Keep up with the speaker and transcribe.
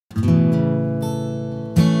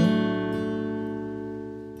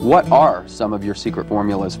What are some of your secret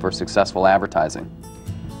formulas for successful advertising?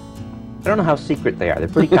 I don't know how secret they are. They're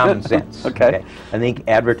pretty common sense. Okay. I think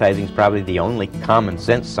advertising is probably the only common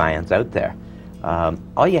sense science out there.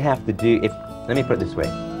 All you have to do, let me put it this way.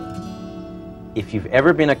 If you've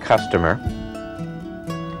ever been a customer,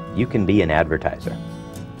 you can be an advertiser.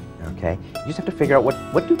 Okay? You just have to figure out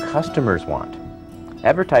what do customers want.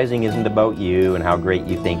 Advertising isn't about you and how great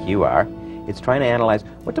you think you are. It's trying to analyze,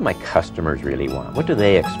 what do my customers really want? What do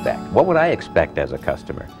they expect? What would I expect as a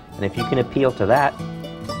customer? And if you can appeal to that,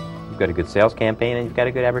 you've got a good sales campaign and you've got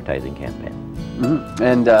a good advertising campaign. Mm-hmm.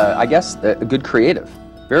 And I guess a good creative.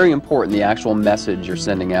 Very important, the actual message you're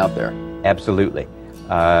sending out there. Absolutely.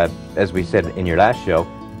 As we said in your last show,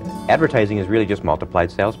 advertising is really just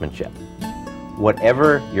multiplied salesmanship.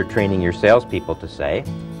 Whatever you're training your salespeople to say,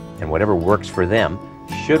 and whatever works for them,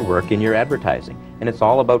 should work in your advertising. And it's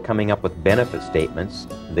all about coming up with benefit statements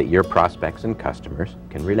that your prospects and customers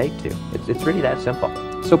can relate to. It's really that simple.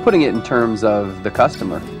 So putting it in terms of the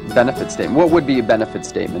customer, benefit statement, what would be a benefit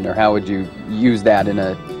statement, or how would you use that in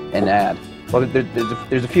an ad? Well,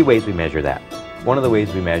 there's a few ways we measure that. One of the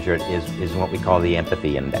ways we measure it is what we call the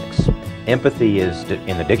empathy index. Empathy is,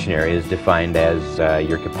 in the dictionary, is defined as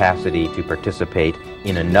your capacity to participate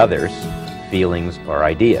in another's feelings or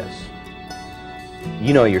ideas.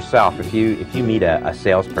 You know yourself, if you meet a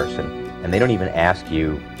salesperson and they don't even ask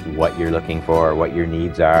you what you're looking for, what your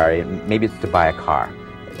needs are, maybe it's to buy a car,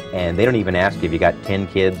 and they don't even ask you if you got 10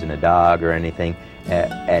 kids and a dog or anything,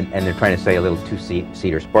 and they're trying to sell you a little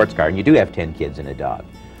two-seater sports car, and you do have 10 kids and a dog.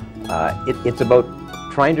 It's about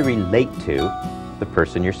trying to relate to the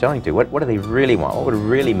person you're selling to. What do they really want? What would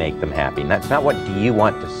really make them happy? And that's not what do you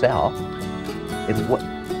want to sell, it's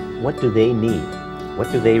what do they need?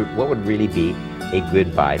 What would really be a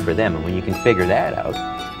good buy for them? And when you can figure that out,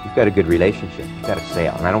 you've got a good relationship, you've got a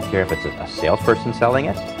sale. And I don't care if it's a salesperson selling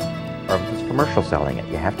it or if it's a commercial selling it.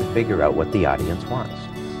 You have to figure out what the audience wants.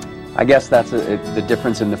 I guess that's the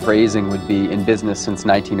difference in the phrasing would be in business since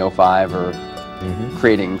 1905 or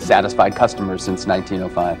creating satisfied customers since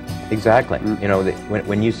 1905. Exactly. You know,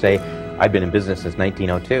 when you say, I've been in business since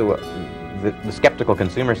 1902, the skeptical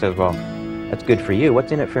consumer says, well, that's good for you.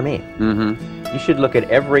 What's in it for me? You should look at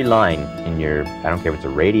every line in your, I don't care if it's a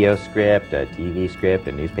radio script, a TV script,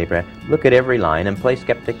 a newspaper ad, look at every line and play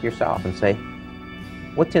skeptic yourself and say,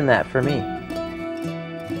 what's in that for me?